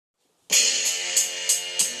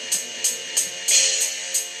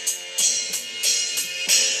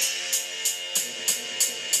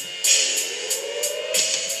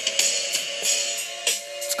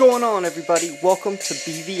going on, everybody? Welcome to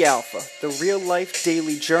Be the Alpha, the real-life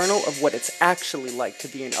daily journal of what it's actually like to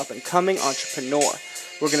be an up-and-coming entrepreneur.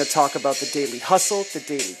 We're going to talk about the daily hustle, the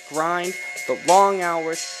daily grind, the long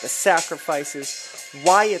hours, the sacrifices,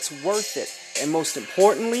 why it's worth it, and most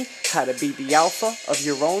importantly, how to be the alpha of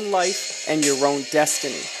your own life and your own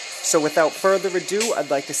destiny. So without further ado,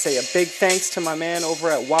 I'd like to say a big thanks to my man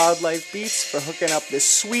over at Wildlife Beats for hooking up this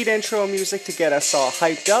sweet intro music to get us all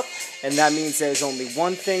hyped up, and that means there's only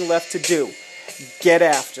one thing left to do. Get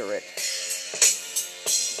after it.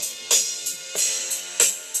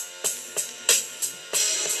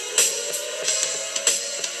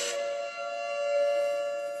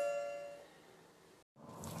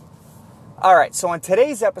 Alright, so on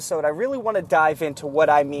today's episode, I really want to dive into what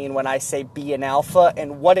I mean when I say be an alpha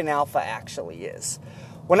and what an alpha actually is.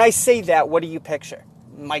 When I say that, what do you picture?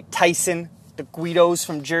 Mike Tyson, the Guidos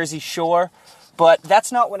from Jersey Shore? But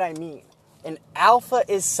that's not what I mean. An alpha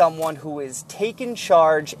is someone who is taken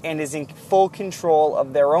charge and is in full control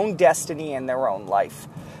of their own destiny and their own life.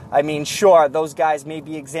 I mean, sure, those guys may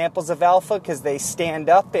be examples of alpha because they stand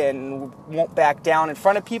up and won't back down in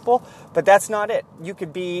front of people, but that's not it. You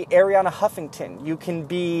could be Arianna Huffington. You can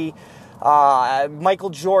be Michael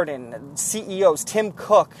Jordan, CEOs, Tim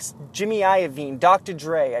Cook, Jimmy Iovine, Dr.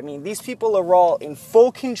 Dre. I mean, these people are all in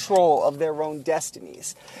full control of their own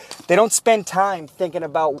destinies. They don't spend time thinking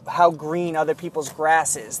about how green other people's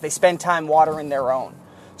grass is. They spend time watering their own.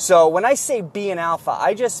 So when I say be an alpha,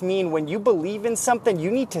 I just mean when you believe in something, you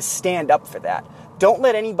need to stand up for that. Don't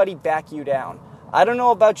let anybody back you down. I don't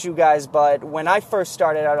know about you guys, but when I first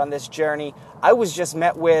started out on this journey, I was just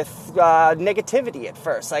met with negativity at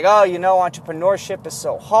first. Like, oh, you know, entrepreneurship is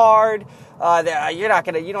so hard. You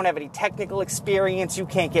don't have any technical experience. You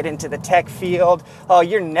can't get into the tech field. Oh,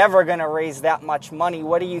 you're never going to raise that much money.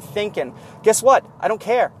 What are you thinking? Guess what? I don't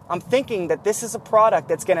care. I'm thinking that this is a product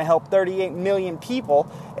that's going to help 38 million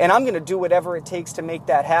people, and I'm going to do whatever it takes to make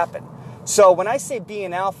that happen. So when I say be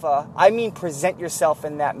an alpha, I mean present yourself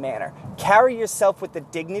in that manner. Carry yourself with the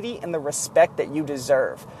dignity and the respect that you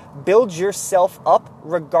deserve. Build yourself up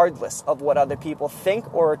regardless of what other people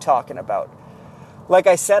think or are talking about. Like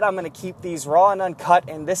I said, I'm going to keep these raw and uncut,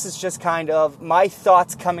 and this is just kind of my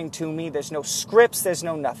thoughts coming to me. There's no scripts, there's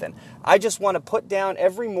no nothing. I just want to put down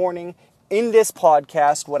every morning in this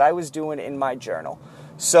podcast what I was doing in my journal.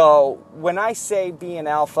 So when I say be an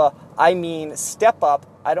alpha, I mean step up.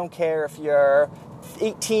 I don't care if you're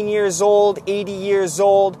 18 years old, 80 years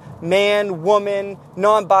old, man, woman,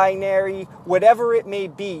 non-binary, whatever it may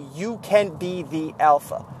be, you can be the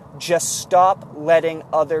alpha. Just stop letting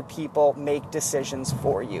other people make decisions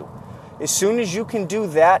for you. As soon as you can do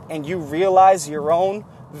that and you realize your own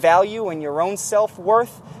value and your own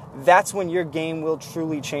self-worth, that's when your game will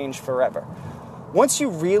truly change forever. Once you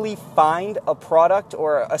really find a product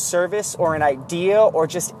or a service or an idea or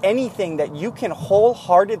just anything that you can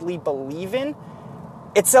wholeheartedly believe in,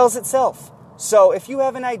 it sells itself. So if you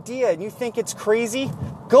have an idea and you think it's crazy,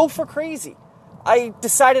 go for crazy. I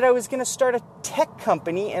decided I was going to start a tech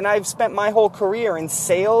company, and I've spent my whole career in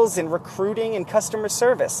sales and recruiting and customer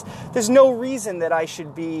service. There's no reason that I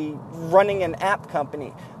should be running an app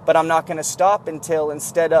company, but I'm not going to stop until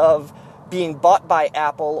instead of being bought by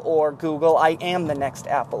Apple or Google, I am the next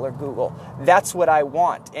Apple or Google. That's what I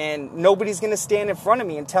want, and nobody's going to stand in front of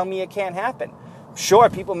me and tell me it can't happen. Sure,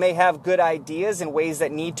 people may have good ideas and ways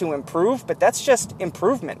that need to improve, but that's just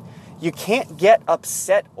improvement. You can't get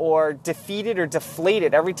upset or defeated or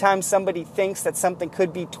deflated every time somebody thinks that something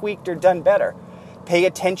could be tweaked or done better. Pay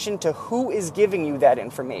attention to who is giving you that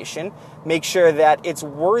information. Make sure that it's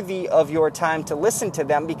worthy of your time to listen to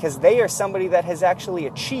them because they are somebody that has actually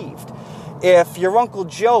achieved. If your Uncle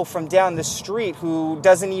Joe from down the street who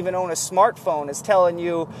doesn't even own a smartphone is telling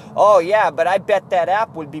you, oh yeah, but I bet that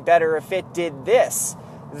app would be better if it did this,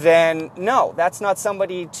 then no, that's not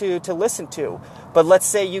somebody to listen to. But let's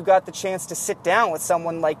say you got the chance to sit down with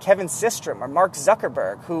someone like Kevin Systrom or Mark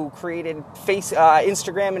Zuckerberg who created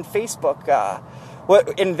Instagram and Facebook,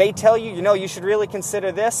 and they tell you, you know, you should really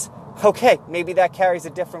consider this. Okay, maybe that carries a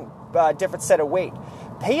different set of weight.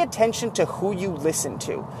 Pay attention to who you listen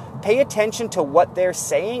to. Pay attention to what they're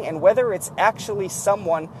saying and whether it's actually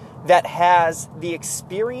someone that has the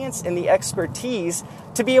experience and the expertise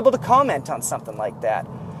to be able to comment on something like that.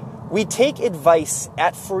 We take advice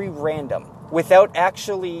at free random without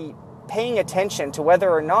actually paying attention to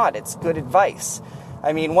whether or not it's good advice.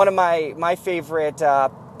 I mean, one of my favorite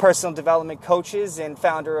personal development coaches and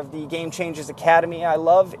founder of the Game Changers Academy I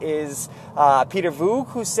love is Peter Voog,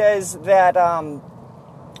 who says that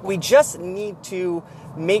we just need to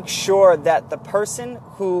make sure that the person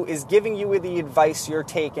who is giving you the advice you're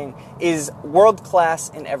taking is world-class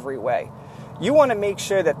in every way. You want to make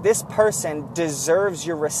sure that this person deserves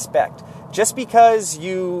your respect. Just because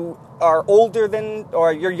you are older than,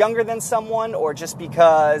 or you're younger than someone, or just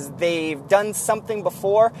because they've done something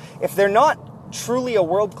before, if they're not truly a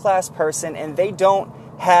world-class person and they don't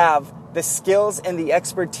have the skills and the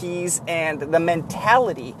expertise and the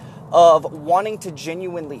mentality of wanting to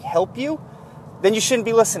genuinely help you, then you shouldn't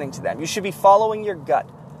be listening to them. You should be following your gut.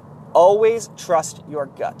 Always trust your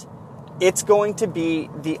gut. It's going to be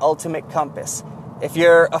the ultimate compass. If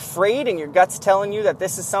you're afraid and your gut's telling you that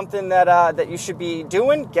this is something that you should be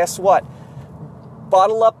doing, guess what?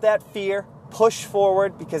 Bottle up that fear, push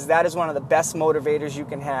forward, because that is one of the best motivators you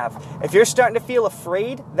can have. If you're starting to feel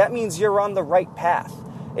afraid, that means you're on the right path.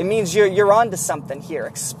 It means you're onto something here.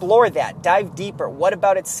 Explore that. Dive deeper. What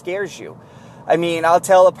about it scares you? I mean, I'll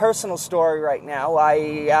tell a personal story right now.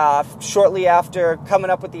 I shortly after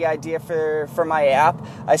coming up with the idea for my app,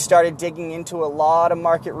 I started digging into a lot of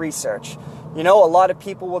market research. You know, a lot of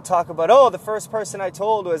people will talk about, oh, the first person I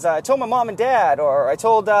told was, I told my mom and dad, or I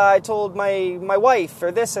told my wife,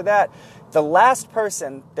 or this or that. The last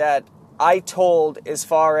person that I told, as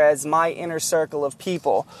far as my inner circle of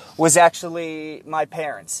people, was actually my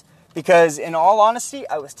parents. Because in all honesty,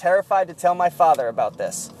 I was terrified to tell my father about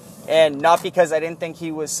this. And not because I didn't think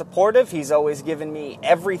he was supportive. He's always given me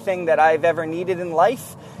everything that I've ever needed in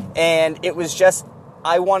life. And it was just,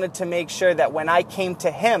 I wanted to make sure that when I came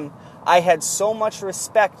to him, I had so much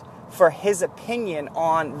respect for his opinion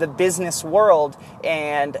on the business world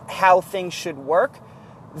and how things should work,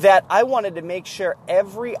 that I wanted to make sure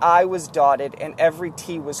every I was dotted and every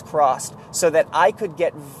T was crossed so that I could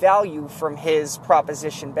get value from his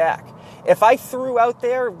proposition back. If I threw out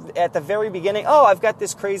there at the very beginning, oh, I've got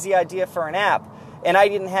this crazy idea for an app, and I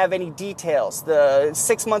didn't have any details, the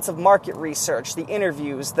 6 months of market research, the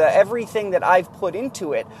interviews, the everything that I've put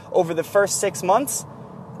into it over the first 6 months,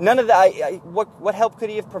 none of that, what help could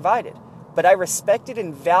he have provided? But I respected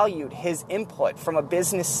and valued his input from a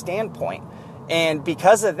business standpoint. And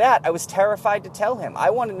because of that, I was terrified to tell him.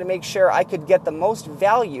 I wanted to make sure I could get the most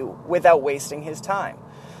value without wasting his time.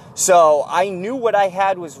 So I knew what I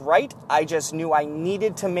had was right. I just knew I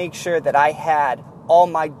needed to make sure that I had all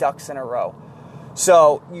my ducks in a row.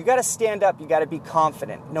 So you got to stand up. You got to be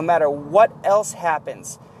confident. No matter what else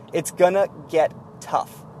happens, it's going to get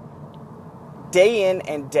tough. Day in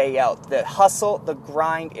and day out. The hustle, the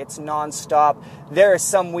grind, it's nonstop. There are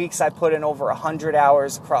some weeks I put in over 100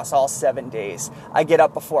 hours across all 7 days. I get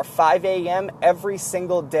up before 5 a.m. every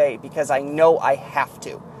single day because I know I have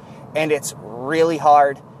to. And it's really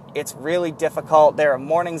hard. It's really difficult. There are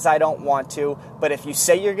mornings I don't want to. But if you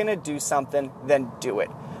say you're going to do something, then do it.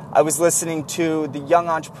 I was listening to the Young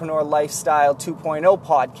Entrepreneur Lifestyle 2.0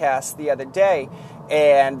 podcast the other day,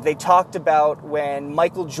 and they talked about when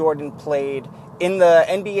Michael Jordan played in the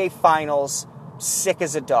NBA Finals, sick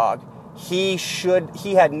as a dog. He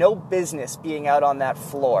had no business being out on that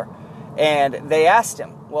floor. And they asked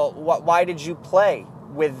him, well, why did you play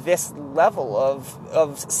with this level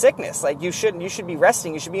of sickness? Like, you should be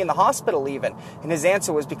resting. You should be in the hospital even. And his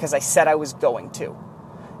answer was, because I said I was going to.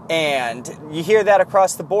 And you hear that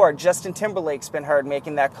across the board. Justin Timberlake's been heard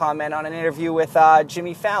making that comment on an interview with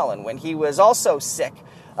Jimmy Fallon when he was also sick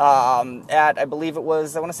at, I believe it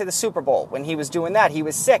was, I want to say the Super Bowl. When he was doing that, he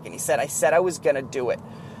was sick. And he said, I said I was going to do it.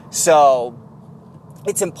 So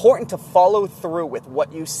it's important to follow through with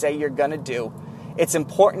what you say you're going to do. It's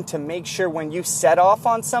important to make sure when you set off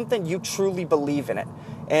on something, you truly believe in it.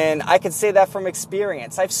 And I can say that from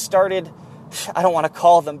experience. I've started, I don't want to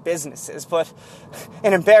call them businesses, but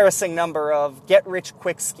an embarrassing number of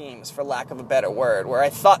get-rich-quick schemes, for lack of a better word, where I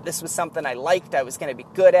thought this was something I liked, I was going to be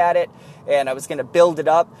good at it, and I was going to build it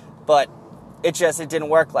up, but it didn't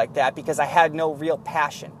work like that because I had no real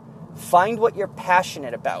passion. Find what you're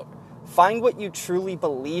passionate about. Find what you truly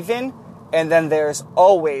believe in, and then there's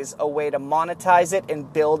always a way to monetize it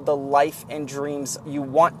and build the life and dreams you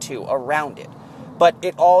want to around it. But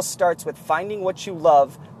it all starts with finding what you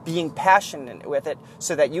love, being passionate with it,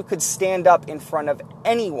 so that you could stand up in front of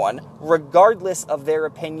anyone, regardless of their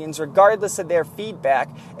opinions, regardless of their feedback,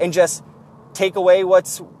 and just take away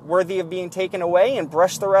what's worthy of being taken away and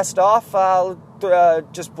brush the rest off.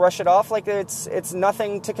 Just brush it off like it's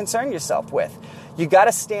nothing to concern yourself with. You got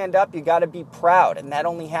to stand up. You got to be proud, and that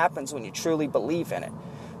only happens when you truly believe in it.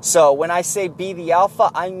 So when I say be the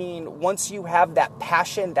alpha, I mean once you have that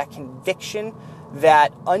passion, that conviction,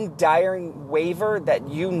 that undying waver that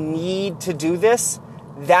you need to do this,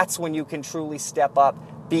 that's when you can truly step up,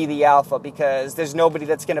 be the alpha, because there's nobody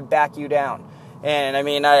that's going to back you down. And I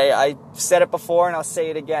mean, I said it before and I'll say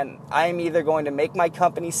it again. I'm either going to make my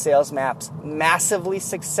company Sales Maps massively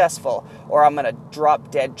successful or I'm going to drop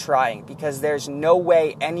dead trying, because there's no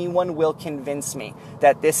way anyone will convince me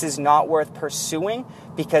that this is not worth pursuing,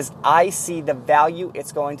 because I see the value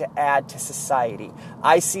it's going to add to society.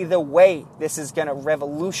 I see the way this is going to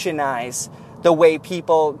revolutionize the way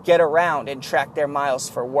people get around and track their miles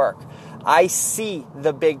for work. I see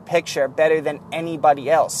the big picture better than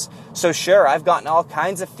anybody else. So sure, I've gotten all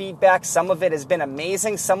kinds of feedback. Some of it has been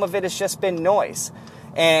amazing. Some of it has just been noise.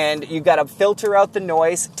 And you got to filter out the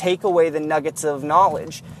noise, take away the nuggets of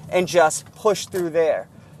knowledge, and just push through there.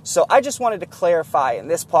 So I just wanted to clarify in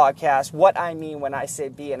this podcast what I mean when I say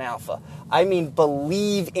be an alpha. I mean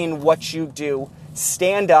believe in what you do,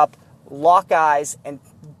 stand up, lock eyes, and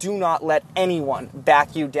do not let anyone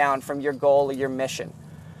back you down from your goal or your mission.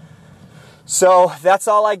 So that's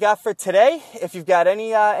all I got for today. If you've got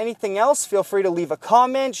anything else, feel free to leave a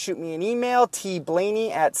comment, shoot me an email,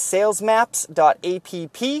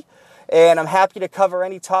 tblaney@salesmaps.app. And I'm happy to cover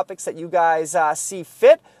any topics that you guys see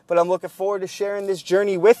fit. But I'm looking forward to sharing this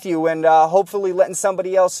journey with you and hopefully letting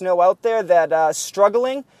somebody else know out there that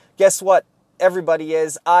struggling. Guess what? Everybody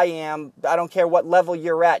is. I am. I don't care what level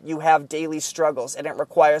you're at. You have daily struggles, and it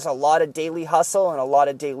requires a lot of daily hustle and a lot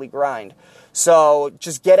of daily grind. So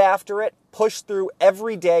just get after it. Push through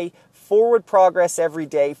every day. Forward progress every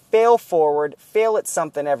day. Fail forward. Fail at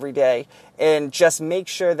something every day. And just make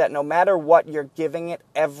sure that no matter what, you're giving it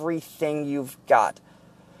everything you've got.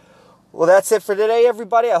 Well, that's it for today,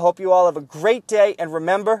 everybody. I hope you all have a great day. And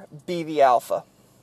remember, be the alpha.